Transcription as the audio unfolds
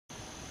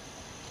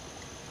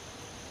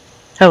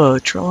Hello,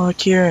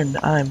 Trolloc here, and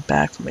I'm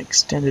back from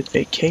extended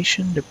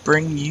vacation to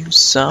bring you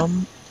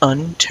some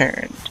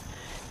Unturned.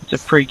 It's a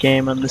free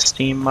game on the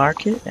Steam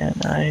market,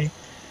 and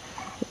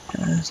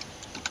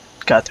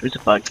God, there was a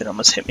bug that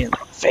almost hit me in the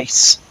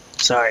face.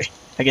 Sorry,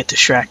 I get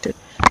distracted.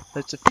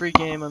 But it's a free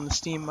game on the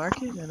Steam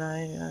market, and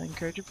I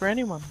encourage it for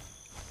anyone.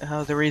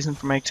 The reason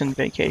for my extended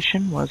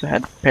vacation was I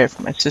had to prepare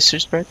for my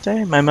sister's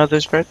birthday, my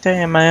mother's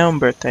birthday, and my own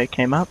birthday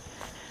came up.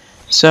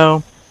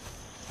 So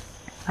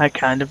I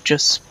kind of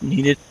just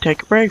needed to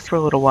take a break for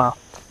a little while.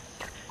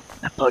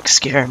 That bug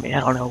scared me. I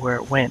don't know where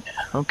it went.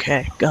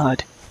 Okay,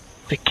 God.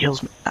 If it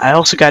kills me. I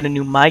also got a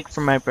new mic for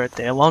my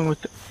birthday, along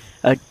with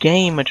a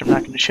game, which I'm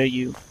not going to show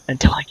you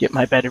until I get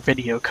my better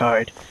video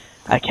card.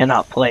 I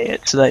cannot play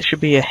it, so that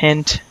should be a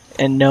hint.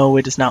 And no,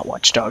 it is not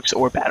Watch Dogs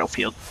or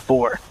Battlefield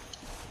 4.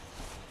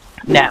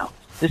 Now,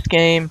 this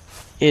game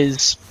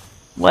is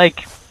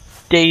like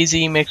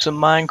Daisy mixed with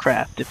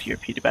Minecraft, if you're a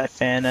PewDiePie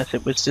fan, as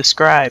it was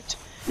described.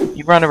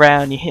 You run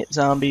around, you hit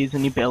zombies,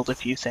 and you build a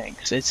few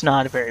things. It's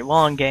not a very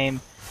long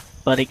game,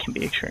 but it can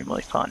be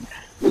extremely fun.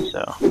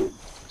 So,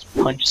 let's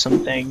punch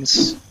some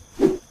things.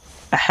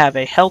 I have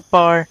a health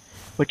bar,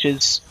 which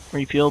is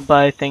refueled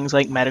by things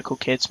like medical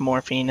kits,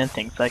 morphine, and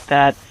things like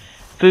that.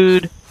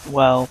 Food,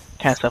 well,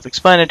 kind of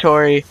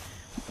self-explanatory.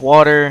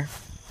 Water,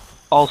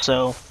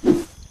 also.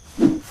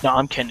 No,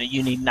 I'm kidding.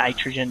 You need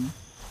nitrogen,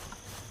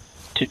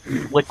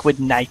 liquid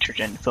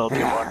nitrogen to fill up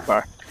your water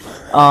bar.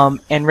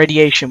 And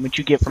radiation, which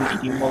you get from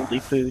eating moldy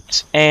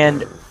foods.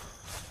 And,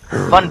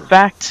 fun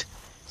fact,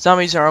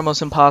 zombies are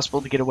almost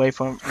impossible to get away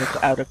from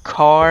without a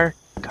car.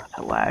 God,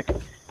 that lag.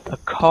 A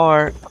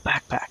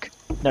backpack.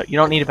 No, you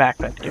don't need a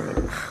backpack to do it.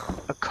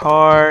 A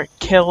car,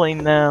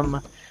 killing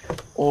them,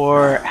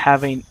 or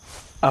having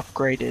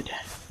upgraded.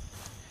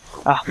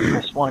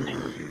 This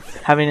one.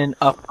 Having an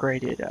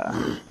upgraded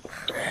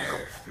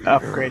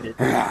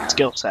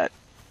skill set.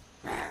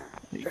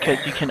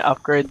 Because you can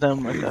upgrade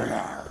them with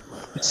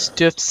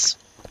stiffs.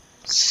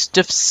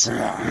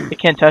 They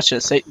can't touch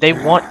this. They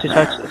want to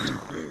touch this.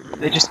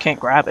 They just can't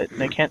grab it.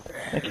 They can't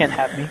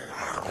have me.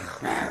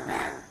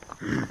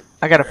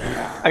 I got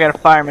a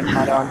fireman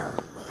hat on.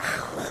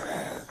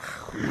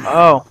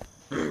 Oh,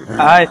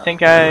 I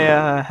think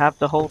I have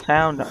the whole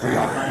town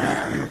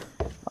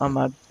on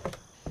my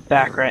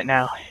back right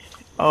now.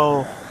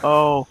 Oh,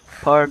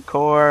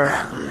 hardcore.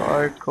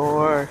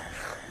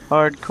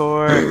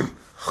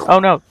 Oh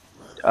no.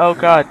 Oh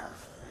god.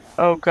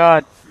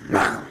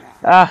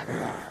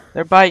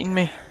 They're biting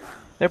me.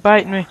 If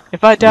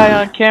I die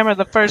on camera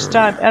the first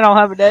time, I don't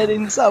have an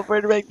editing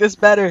software to make this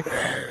better.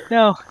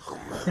 No.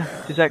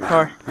 Is that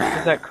car?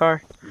 Does this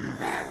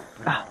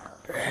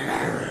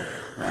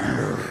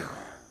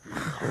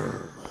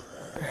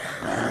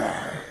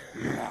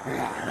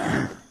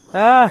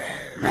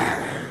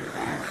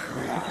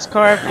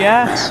car have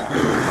gas?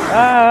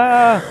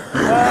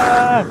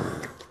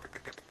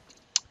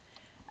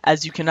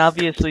 As you can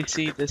obviously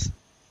see, this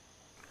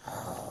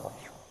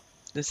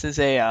is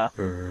a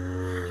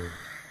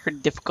pretty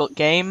difficult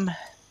game.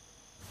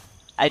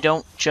 I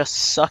don't just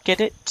suck at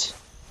it.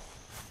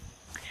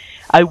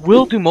 I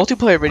will do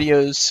multiplayer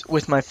videos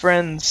with my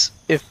friends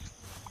if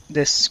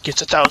this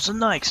gets 1,000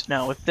 likes.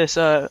 Now, if this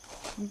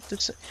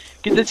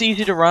gets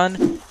easy to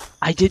run,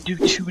 I did do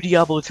 2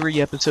 Diablo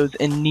 3 episodes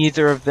and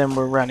neither of them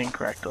were running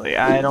correctly.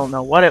 I don't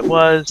know what it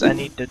was. I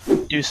need to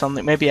do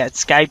something. Maybe I had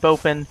Skype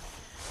open.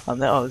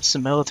 Oh, it's a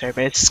military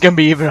base. It's gonna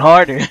be even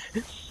harder.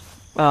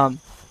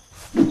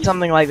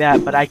 Something like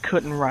that, but I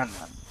couldn't run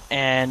them.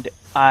 And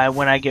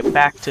when I get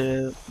back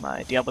to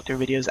my Diablo 3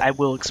 videos, I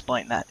will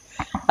explain that.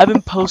 I've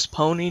been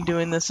postponing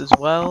doing this as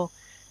well.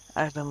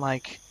 I've been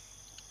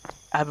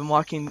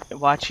watching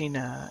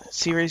a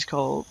series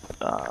called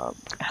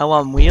Hell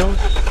on Wheels.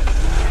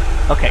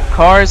 Okay,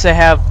 cars that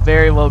have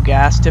very low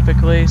gas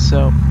typically,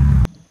 so,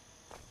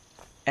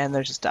 and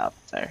there's a stop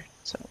there.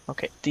 So,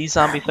 okay, these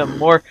zombies have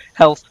more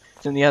health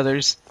than the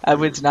others. I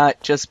was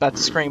not just about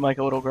to scream like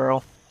a little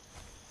girl.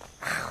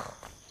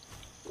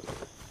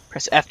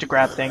 Press F to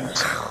grab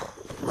things.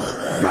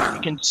 You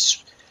can.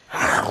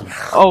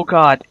 Oh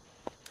god.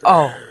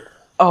 Oh,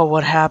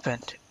 what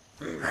happened?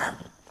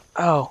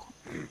 Oh.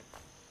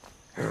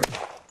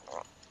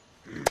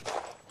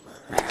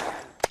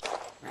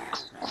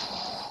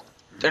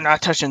 They're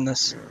not touching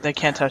this. They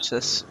can't touch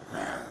this.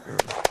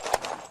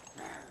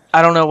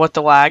 I don't know what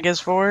the lag is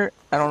for.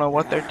 I don't know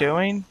what they're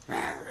doing.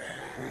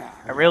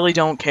 I really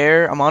don't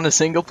care. I'm on a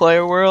single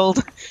player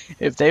world.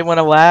 If they want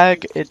to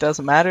lag, it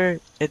doesn't matter.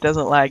 It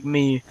doesn't lag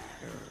me.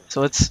 So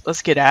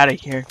let's get out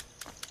of here.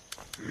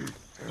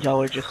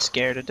 Y'all are just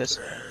scared of this.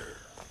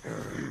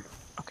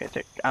 Okay,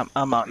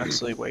 I'm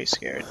honestly way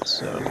scared.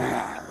 So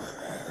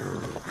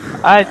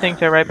I think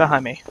they're right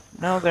behind me.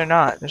 No, they're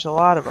not. There's a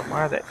lot of them.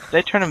 Are they? Did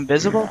they turn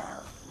invisible?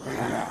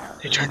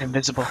 They turned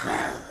invisible.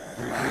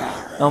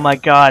 Oh my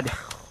god.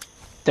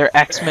 They're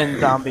X-Men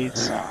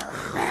zombies.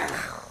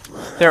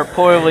 They're a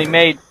poorly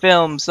made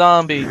film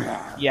zombie.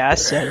 Yeah, I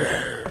said it.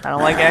 I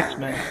don't like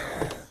X-Men.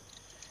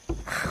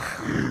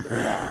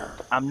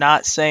 I'm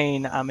not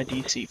saying I'm a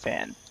DC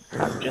fan.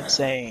 I'm just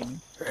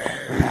saying,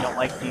 if you don't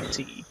like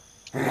DC,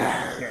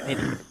 you're an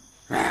idiot.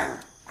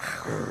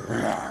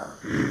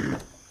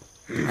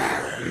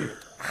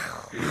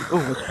 Ooh,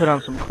 let's put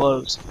on some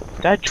clothes.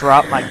 Did I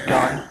drop my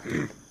gun?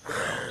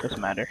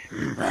 Doesn't matter.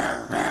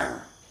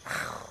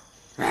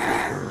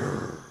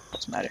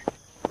 Doesn't matter.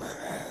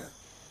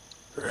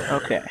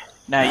 Okay.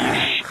 Now,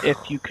 if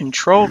you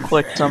control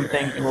click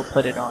something, it will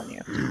put it on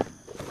you.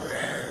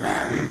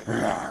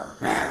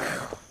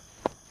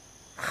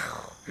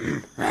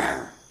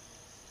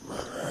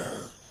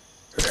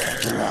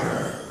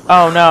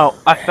 Oh no,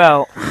 I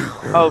fell.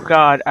 Oh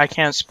god, I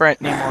can't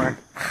sprint anymore.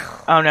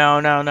 Oh no,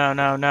 no, no,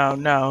 no, no,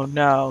 no,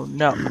 no,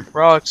 no.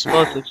 Raw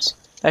explosives.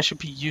 That should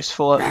be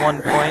useful at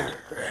one point.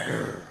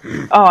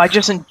 Oh, I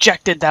just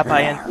injected that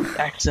by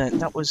accident.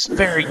 That was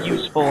very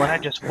useful, and I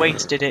just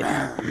wasted it.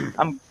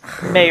 I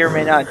may or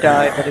may not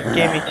die, but it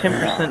gave me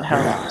 10%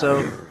 health,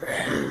 so...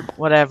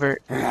 Whatever.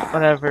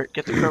 Whatever.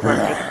 Get the crowbar,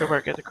 get the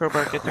crowbar, get the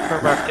crowbar, get the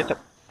crowbar, get the...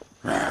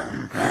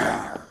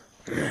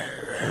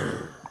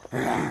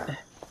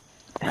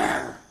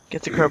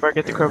 Get the crowbar,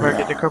 get the crowbar,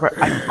 get the crowbar.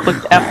 I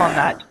clicked F on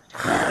that.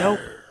 Nope.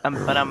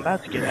 But I'm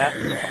about to get F.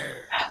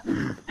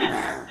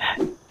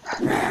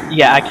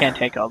 Yeah, I can't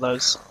take all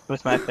those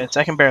with my fist.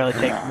 I can barely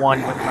take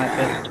one with my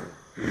fist.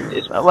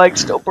 Is my leg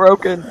still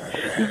broken?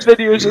 This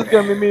video is just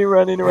gonna be me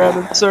running around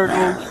in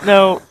circles.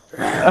 No.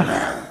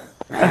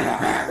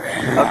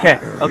 Okay,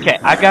 okay.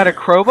 I got a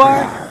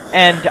crowbar,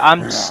 and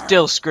I'm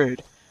still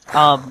screwed.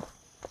 Yeah,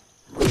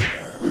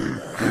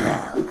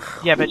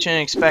 but you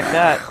didn't expect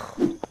that.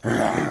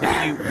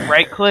 If you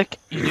right-click,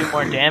 you do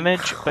more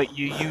damage, but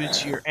you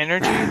use your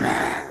energy.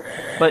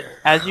 But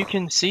as you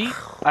can see,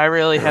 I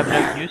really have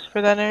no use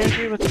for that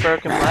energy with the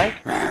broken leg.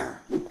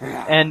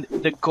 And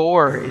the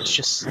gore is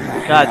just...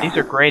 God, these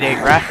are grade A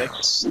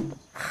graphics.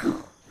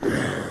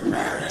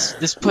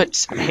 This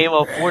puts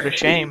Halo 4 to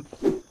shame.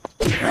 3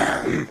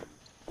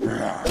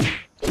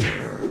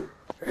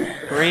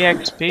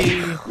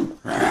 XP.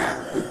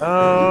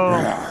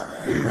 Oh.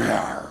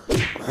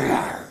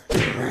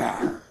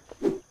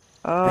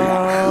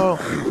 Oh.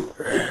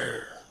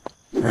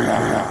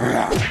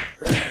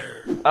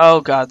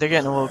 Oh god, they're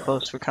getting a little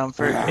close for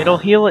comfort. It'll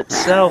heal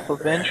itself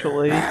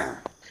eventually.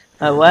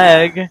 My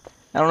leg.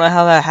 I don't know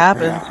how that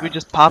happens. We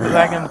just pop it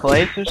back in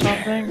place or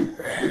something?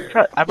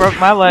 I broke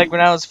my leg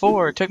when I was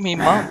 4. It took me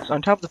months,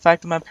 on top of the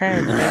fact that my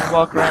parents made me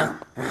walk around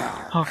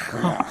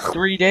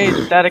 3 days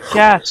without a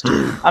cast.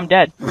 I'm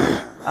dead.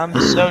 I'm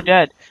so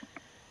dead.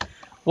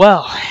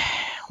 Well,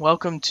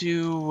 welcome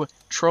to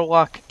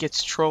Trolloc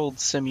Gets Trolled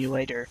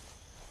Simulator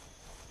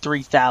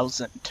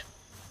 3000.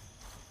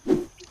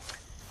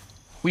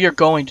 We are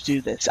going to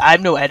do this. I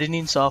have no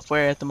editing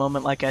software at the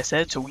moment, like I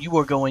said, so you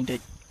are going to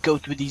go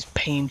through these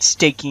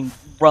painstaking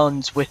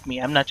runs with me.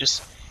 I'm not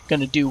just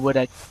going to do what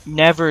I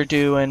never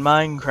do in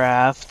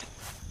Minecraft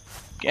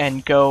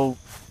and go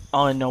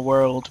on a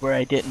world where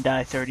I didn't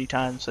die 30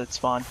 times, so it's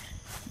fun.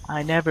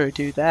 I never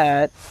do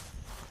that.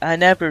 I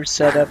never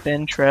set up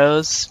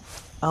intros.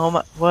 Oh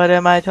my, what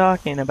am I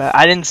talking about?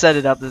 I didn't set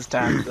it up this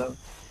time, so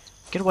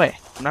get away.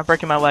 I'm not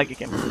breaking my leg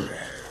again.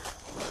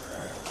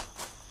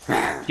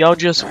 Y'all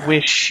just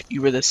wish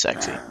you were this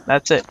sexy.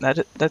 That's it.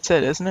 That's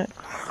it, isn't it?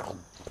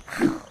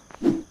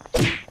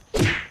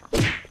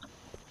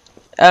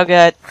 Oh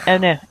god. Oh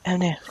no. Oh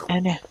no. Oh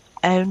no.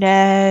 Oh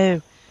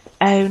no.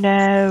 Oh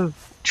no.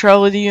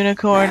 Troll of the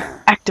Unicorn,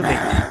 activate.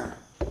 I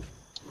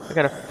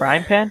got a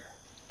frying pan?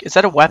 Is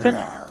that a weapon?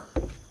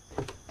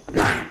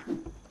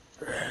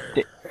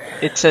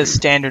 It says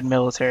standard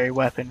military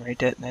weaponry,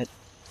 didn't it?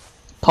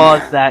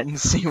 Pause that and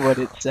see what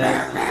it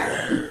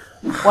says.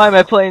 Why am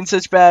I playing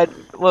such bad,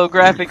 low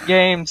graphic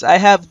games? I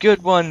have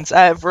good ones.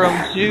 I have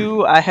Rome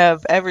 2. I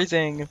have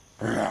everything.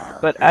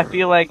 But I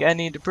feel like I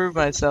need to prove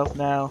myself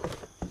now.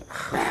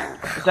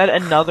 Is that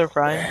another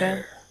frying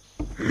pan?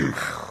 You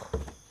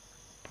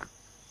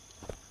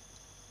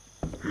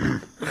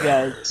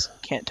guys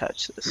can't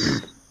touch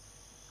this.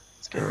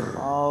 Let's get them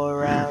all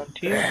around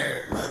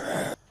here.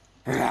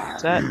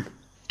 Is that...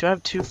 Do I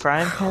have 2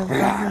 frying pans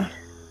on me?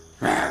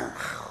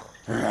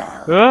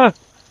 Ah!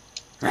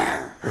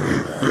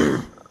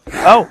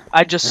 Oh!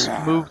 I just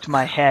moved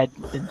my head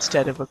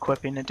instead of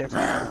equipping a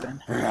different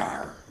weapon.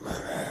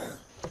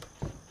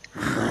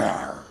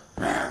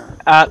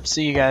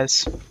 See you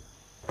guys.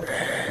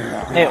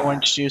 Hey,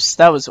 orange juice.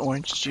 That was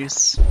orange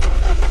juice.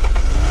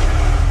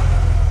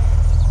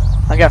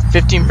 I got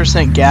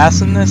 15%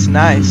 gas in this?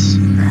 Nice.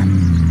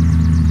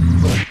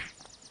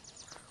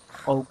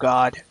 Oh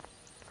god.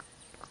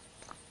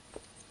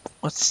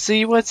 Let's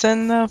see what's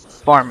in the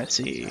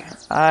pharmacy.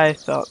 I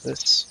thought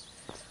this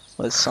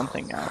was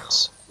something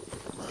else.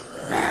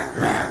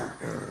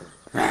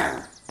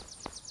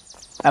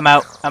 I'm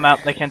out. I'm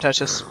out. They can't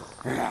touch us.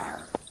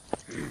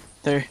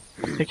 They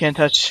can't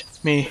touch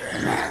me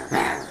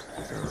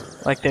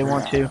like they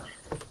want to.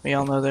 We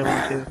all know they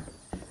want to.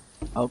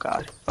 Oh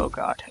god. Oh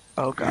god.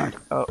 Oh god.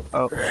 Oh,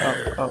 oh,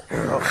 oh, oh, oh,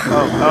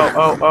 oh,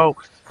 oh, oh.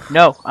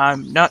 No,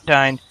 I'm not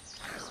dying.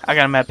 I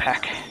got a med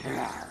pack.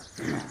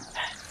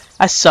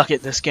 I suck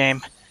at this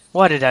game.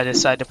 Why did I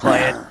decide to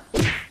play it?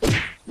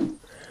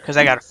 Because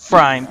I got a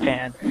frying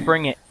pan.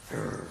 Bring it.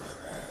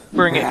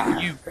 Bring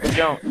it. You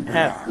don't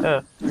have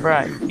a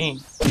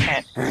frying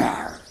pan.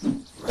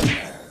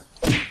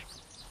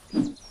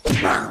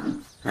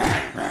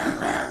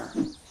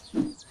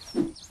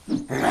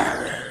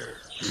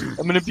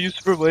 I'm in an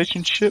abusive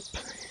relationship.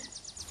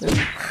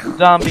 This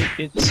zombie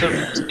is so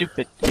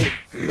stupid.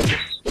 It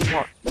just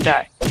won't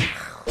die.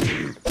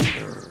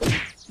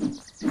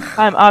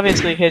 I'm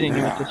obviously hitting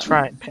you with this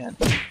frying pan.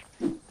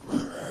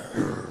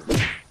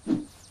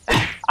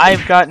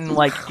 I've gotten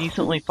like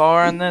decently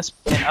far on this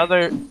in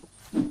other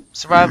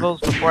survivals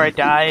before I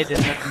died,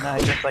 and then I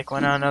just like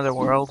went on another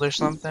world or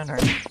something, or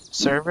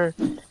server.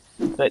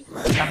 But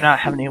I'm not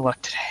having any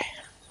luck today.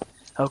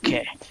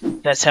 Okay,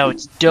 that's how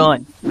it's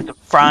done with a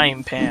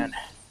frying pan.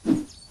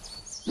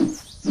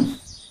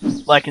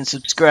 Like and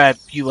subscribe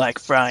if you like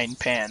frying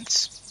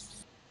pans.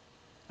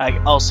 I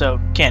also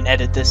can't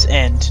edit this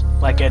end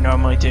like I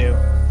normally do,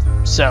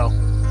 so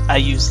I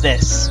use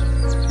this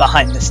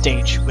behind the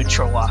stage with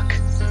Trolloc.